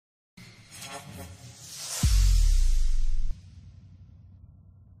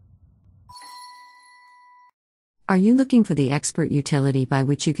Are you looking for the expert utility by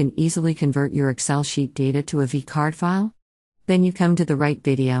which you can easily convert your Excel sheet data to a VCard file? Then you come to the right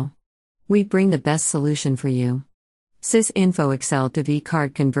video. We bring the best solution for you. Sysinfo Excel to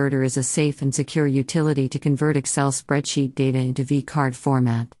VCard Converter is a safe and secure utility to convert Excel spreadsheet data into VCard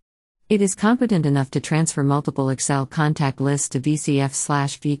format. It is competent enough to transfer multiple Excel contact lists to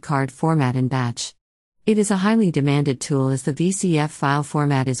VCF/VCard format in batch. It is a highly demanded tool as the VCF file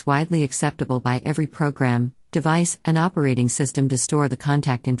format is widely acceptable by every program, device, and operating system to store the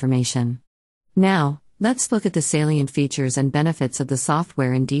contact information. Now, let's look at the salient features and benefits of the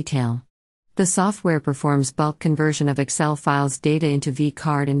software in detail. The software performs bulk conversion of Excel files data into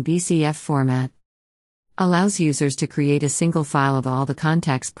VCard and VCF format. Allows users to create a single file of all the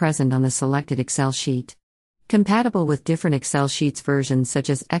contacts present on the selected Excel sheet. Compatible with different Excel sheets versions such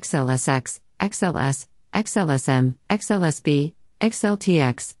as XLSX, XLS, XLSM, XLSB,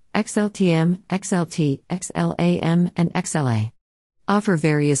 XLTX, XLTM, XLT, XLAM, and XLA. Offer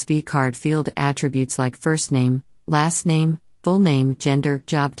various VCard field attributes like first name, last name, full name, gender,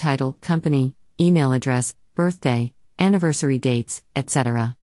 job title, company, email address, birthday, anniversary dates,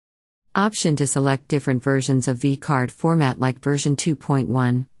 etc. Option to select different versions of VCard format like version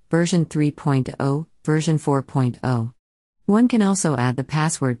 2.1, version 3.0, version 4.0. One can also add the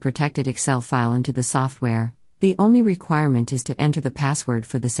password-protected Excel file into the software. The only requirement is to enter the password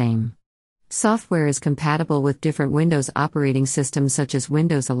for the same. Software is compatible with different Windows operating systems such as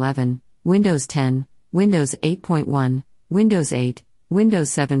Windows 11, Windows 10, Windows 8.1, Windows 8,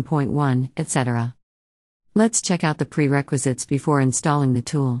 Windows 7.1, etc. Let's check out the prerequisites before installing the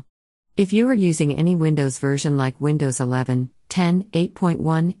tool. If you are using any Windows version like Windows 11, 10,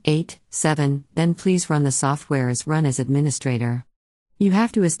 8.1, 8, 7, then please run the software as Run as Administrator. You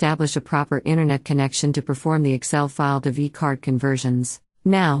have to establish a proper internet connection to perform the Excel file to VCard conversions.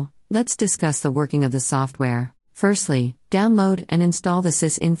 Now, let's discuss the working of the software. Firstly, download and install the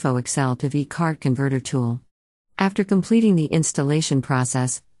Sysinfo Excel to VCard Converter tool. After completing the installation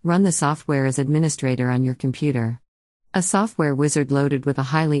process, run the software as administrator on your computer. A software wizard loaded with a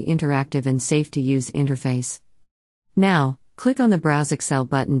highly interactive and safe-to-use interface. Now, click on the Browse Excel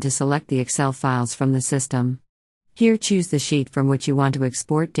button to select the Excel files from the system. Here choose the sheet from which you want to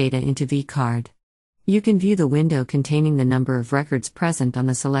export data into VCard. You can view the window containing the number of records present on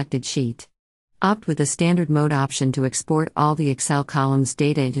the selected sheet. Opt with the standard mode option to export all the Excel columns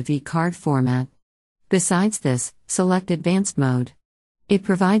data into VCard format. Besides this, select Advanced mode. It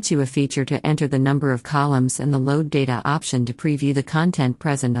provides you a feature to enter the number of columns and the Load Data option to preview the content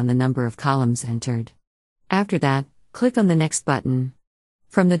present on the number of columns entered. After that, click on the Next button.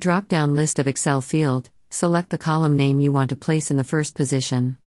 From the drop-down list of Excel field, select the column name you want to place in the first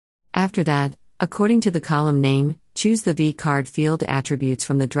position. After that, according to the column name, choose the VCard field attributes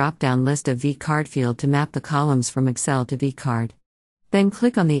from the drop-down list of VCard field to map the columns from Excel to VCard. Then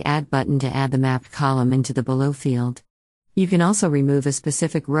click on the Add button to add the mapped column into the below field. You can also remove a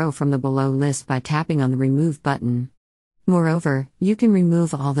specific row from the below list by tapping on the Remove button. Moreover, you can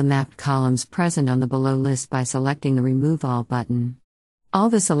remove all the mapped columns present on the below list by selecting the Remove All button. All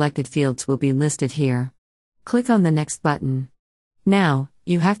the selected fields will be listed here. Click on the Next button. Now,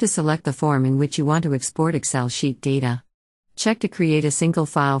 you have to select the form in which you want to export Excel sheet data. Check to create a single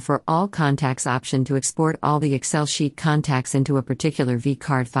file for all contacts option to export all the Excel sheet contacts into a particular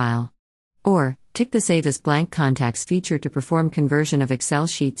VCard file. Or, tick the Save as Blank Contacts feature to perform conversion of Excel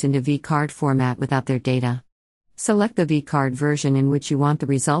sheets into VCard format without their data. Select the VCard version in which you want the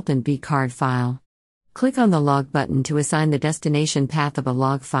resultant VCard file. Click on the Log button to assign the destination path of a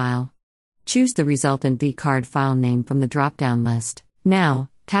log file. Choose the resultant VCard file name from the drop-down list. Now,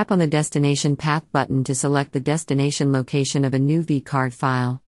 tap on the Destination Path button to select the destination location of a new VCard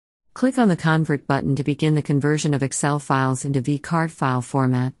file. Click on the Convert button to begin the conversion of Excel files into VCard file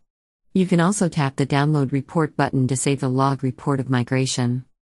format. You can also tap the Download Report button to save the log report of migration.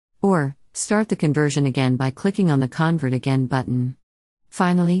 Or, start the conversion again by clicking on the Convert Again button.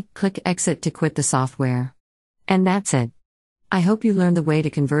 Finally, click Exit to quit the software. And that's it. I hope you learned the way to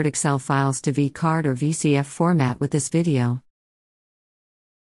convert Excel files to VCard or VCF format with this video.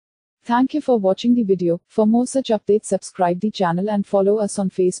 Thank you for watching the video. For more such updates, subscribe the channel and follow us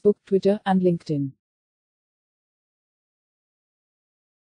on Facebook, Twitter, and LinkedIn.